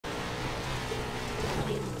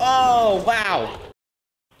Oh, wow.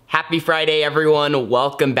 Happy Friday, everyone.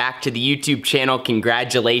 Welcome back to the YouTube channel.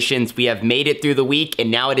 Congratulations. We have made it through the week,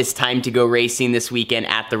 and now it is time to go racing this weekend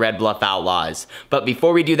at the Red Bluff Outlaws. But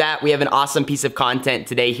before we do that, we have an awesome piece of content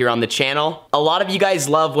today here on the channel. A lot of you guys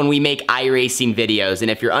love when we make iRacing videos,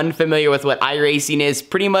 and if you're unfamiliar with what iRacing is,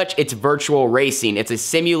 pretty much it's virtual racing. It's a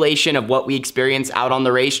simulation of what we experience out on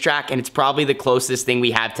the racetrack, and it's probably the closest thing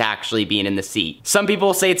we have to actually being in the seat. Some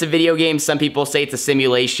people say it's a video game, some people say it's a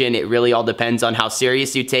simulation. It really all depends on how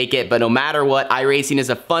serious you take it, but no matter what, iRacing is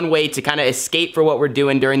a fun way to kind of escape for what we're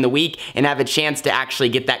doing during the week and have a chance to actually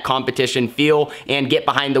get that competition feel and get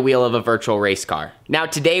behind the wheel of a virtual race car. Now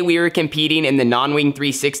today we were competing in the non-wing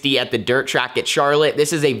 360 at the dirt track at Charlotte.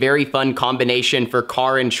 This is a very fun combination for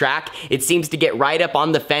car and track. It seems to get right up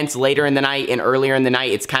on the fence later in the night, and earlier in the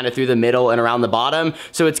night it's kind of through the middle and around the bottom,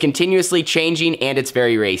 so it's continuously changing and it's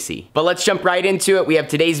very racy. But let's jump right into it. We have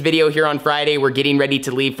today's video here on Friday. We're getting ready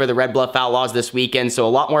to leave for the Red Bluff Outlaws this weekend, so a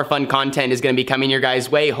lot more fun content is going to be coming your guys'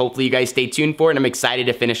 way. Hopefully you guys stay tuned for it, and I'm excited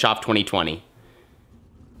to finish off 2020.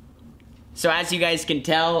 So as you guys can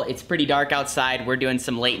tell, it's pretty dark outside. We're doing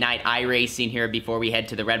some late night iRacing here before we head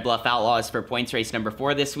to the Red Bluff Outlaws for points race number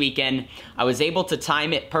 4 this weekend. I was able to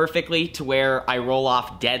time it perfectly to where I roll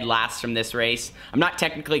off dead last from this race. I'm not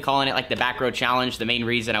technically calling it like the back row challenge. The main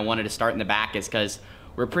reason I wanted to start in the back is because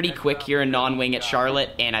we're pretty quick here in non-wing at Charlotte,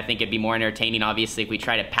 and I think it'd be more entertaining, obviously, if we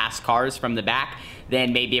try to pass cars from the back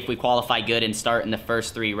than maybe if we qualify good and start in the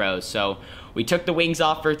first 3 rows. So we took the wings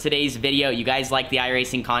off for today's video. You guys like the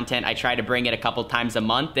iRacing content. I try to bring it a couple times a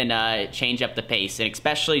month and change up the pace. And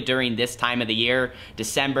especially during this time of the year,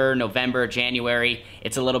 December, November, January,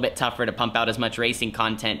 it's a little bit tougher to pump out as much racing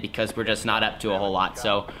content because we're just not up to a whole lot.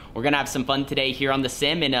 So we're gonna have some fun today here on the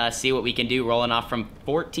sim and see what we can do, rolling off from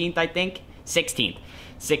 14th, I think?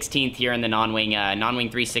 16th here in the non-wing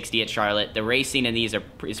 360 at Charlotte. The racing in these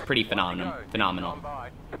is pretty phenomenal.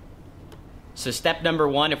 So step number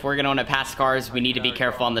 1, if we're going to want to pass cars, we need to be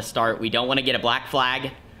careful on the start. We don't want to get a black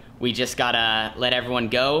flag. We just got to let everyone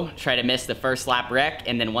go, try to miss the first lap wreck,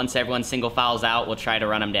 and then once everyone single files out, we'll try to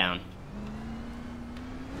run them down.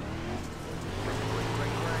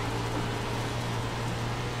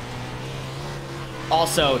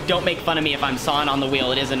 Also, don't make fun of me if I'm sawing on the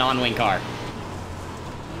wheel. It is a non-wing car.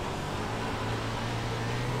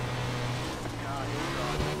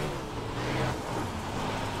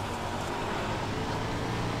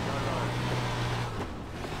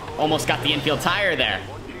 Almost got the infield tire there.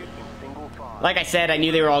 Like I said, I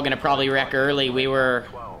knew they were all going to probably wreck early. We were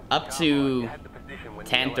up to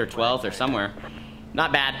 10th or 12th or somewhere.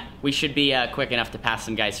 Not bad. We should be quick enough to pass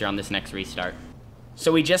some guys here on this next restart.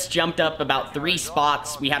 So we just jumped up about 3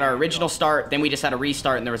 spots. We had our original start, then we just had a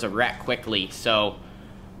restart, and there was a wreck quickly. So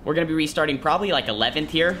we're going to be restarting probably like 11th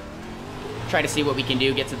here. Try to see what we can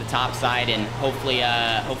do, get to the top side, and hopefully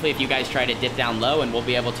if you guys try to dip down low, and we'll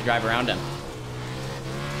be able to drive around them.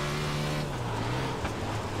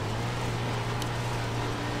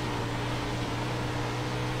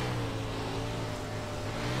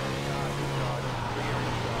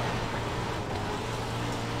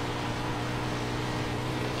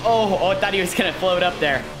 Oh, I thought he was going to float up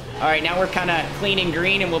there. All right, now we're kind of clean and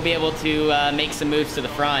green, and we'll be able to make some moves to the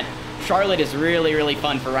front. Charlotte is really, really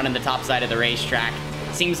fun for running the top side of the racetrack.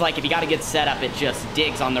 Seems like if you got a good setup, it just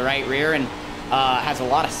digs on the right rear and has a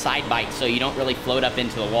lot of side bites, so you don't really float up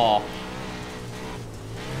into the wall.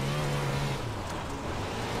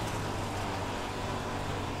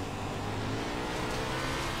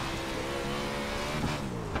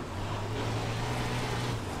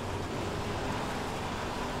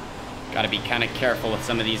 Got to be kind of careful with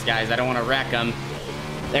some of these guys. I don't want to wreck them.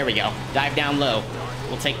 There we go. Dive down low.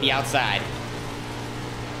 We'll take the outside.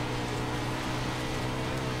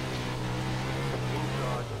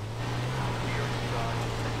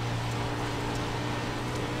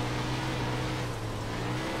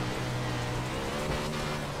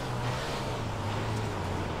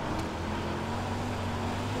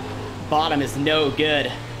 Bottom is no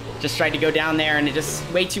good. Just tried to go down there and it just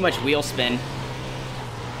way too much wheel spin.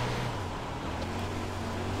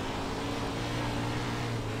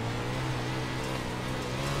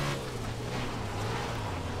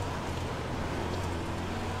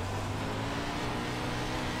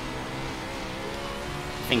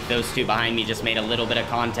 I think those two behind me just made a little bit of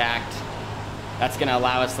contact. That's gonna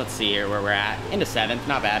allow us, let's see here where we're at. Into 7th,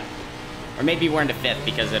 not bad. Or maybe we're into 5th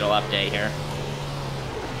because it'll update here.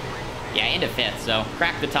 Yeah, into 5th, so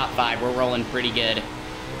crack the top 5. We're rolling pretty good.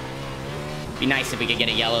 Be nice if we could get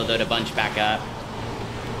a yellow though to bunch back up.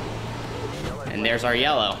 And there's our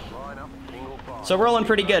yellow. So rolling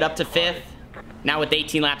pretty good, up to 5th. Now with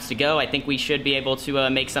 18 laps to go, I think we should be able to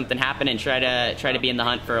make something happen and try to be in the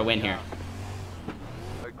hunt for a win here.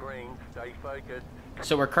 Green, stay focused.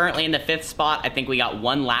 So we're currently in the 5th spot. I think we got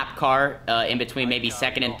 1 lap car in between maybe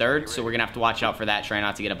 2nd and 3rd, so we're going to have to watch out for that, try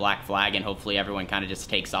not to get a black flag, and hopefully everyone kind of just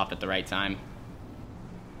takes off at the right time.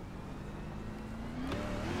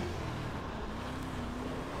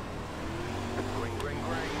 Green, green,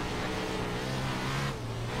 green.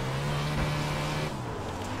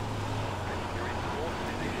 You're in fourth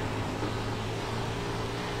position.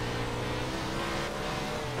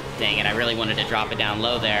 Dang it, I really wanted to drop it down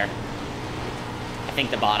low there. I think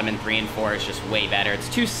the bottom in 3 and 4 is just way better. It's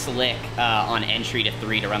too slick on entry to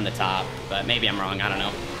 3 to run the top, but maybe I'm wrong, I don't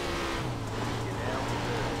know.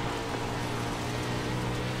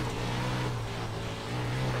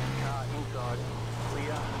 Car inside,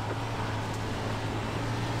 clear.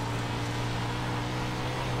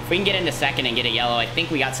 If we can get into 2nd and get a yellow, I think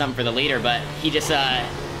we got something for the leader, but he just,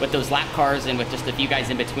 with those lap cars and with just a few guys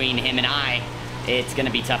in between him and I, it's going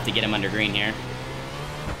to be tough to get him under green here.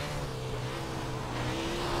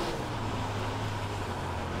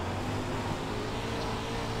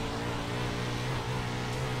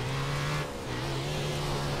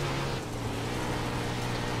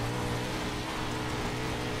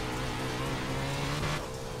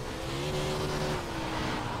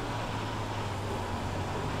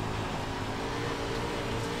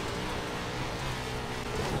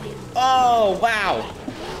 Oh, wow.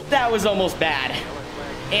 That was almost bad.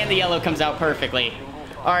 And the yellow comes out perfectly.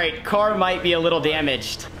 All right, car might be a little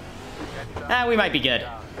damaged. We might be good.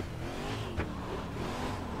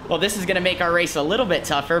 Well, this is going to make our race a little bit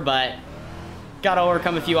tougher, but got to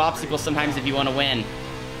overcome a few obstacles sometimes if you want to win.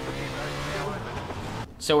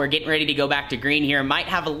 So we're getting ready to go back to green here. Might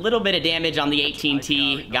have a little bit of damage on the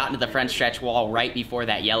 18T. Got into the front stretch wall right before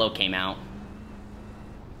that yellow came out.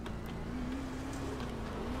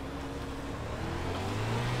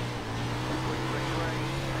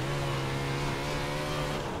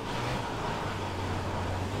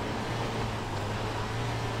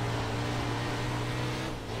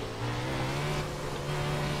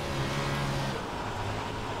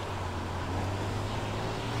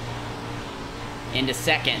 Into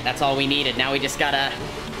 2nd. That's all we needed. Now we just gotta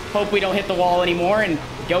hope we don't hit the wall anymore and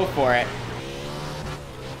go for it.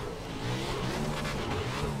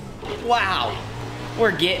 Wow.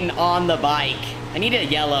 We're getting on the bike. I need a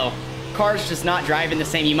yellow. Car's just not driving the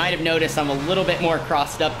same. You might have noticed I'm a little bit more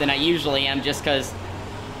crossed up than I usually am just because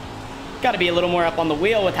gotta be a little more up on the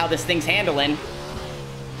wheel with how this thing's handling.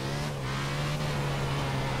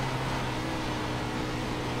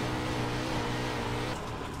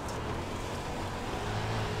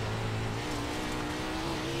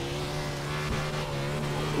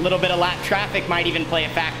 A little bit of lap traffic might even play a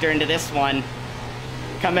factor into this one.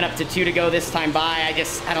 Coming up to 2 to go this time by.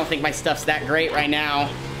 I don't think my stuff's that great right now.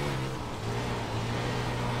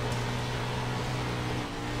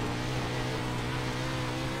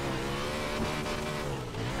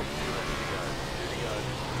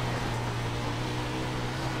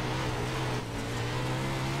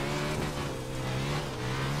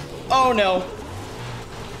 Oh no.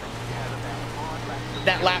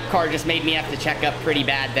 That lap car just made me have to check up pretty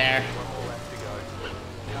bad there.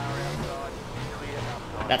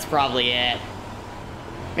 That's probably it.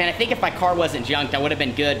 Man, I think if my car wasn't junked, I would have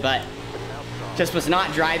been good, but just was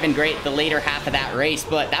not driving great the later half of that race.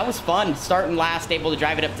 But that was fun. Starting last, able to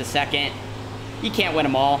drive it up to 2nd. You can't win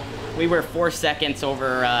them all. We were 4 seconds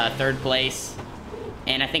over 3rd place.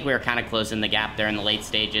 And I think we were kind of closing the gap there in the late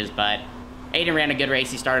stages. But Aiden ran a good race.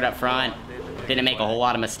 He started up front. Didn't make a whole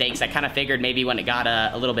lot of mistakes. I kind of figured maybe when it got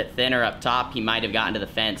a little bit thinner up top, he might have gotten to the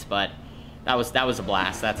fence, but that was a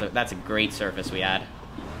blast. That's a great surface we had.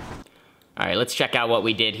 All right, let's check out what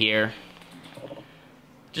we did here.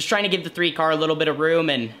 Just trying to give the 3 car a little bit of room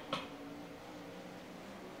and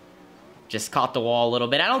just caught the wall a little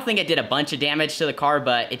bit. I don't think it did a bunch of damage to the car,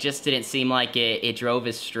 but it just didn't seem like it drove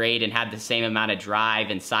as straight and had the same amount of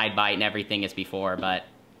drive and side bite and everything as before, but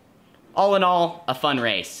all in all, a fun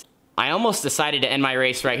race. I almost decided to end my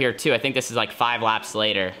race right here, too. I think this is like 5 laps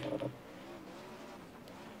later.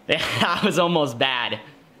 That was almost bad.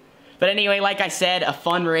 But anyway, like I said, a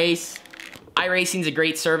fun race. iRacing's a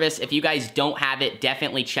great service. If you guys don't have it,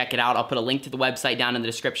 definitely check it out. I'll put a link to the website down in the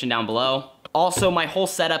description down below. Also, my whole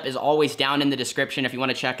setup is always down in the description if you want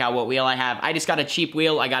to check out what wheel I have. I just got a cheap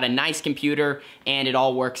wheel. I got a nice computer, and it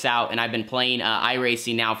all works out. And I've been playing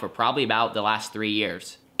iRacing now for probably about the last 3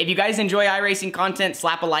 years. If you guys enjoy iRacing content,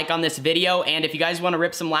 slap a like on this video, and if you guys want to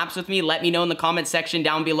rip some laps with me, let me know in the comment section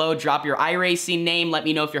down below. Drop your iRacing name, let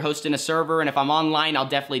me know if you're hosting a server, and if I'm online, I'll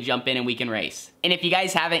definitely jump in and we can race. And if you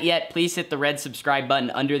guys haven't yet, please hit the red subscribe button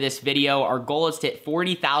under this video. Our goal is to hit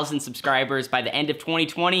 40,000 subscribers by the end of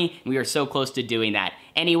 2020, and we are so close to doing that.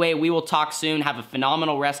 Anyway, we will talk soon. Have a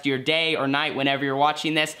phenomenal rest of your day or night whenever you're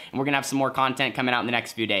watching this, and we're gonna have some more content coming out in the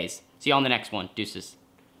next few days. See you on the next one. Deuces.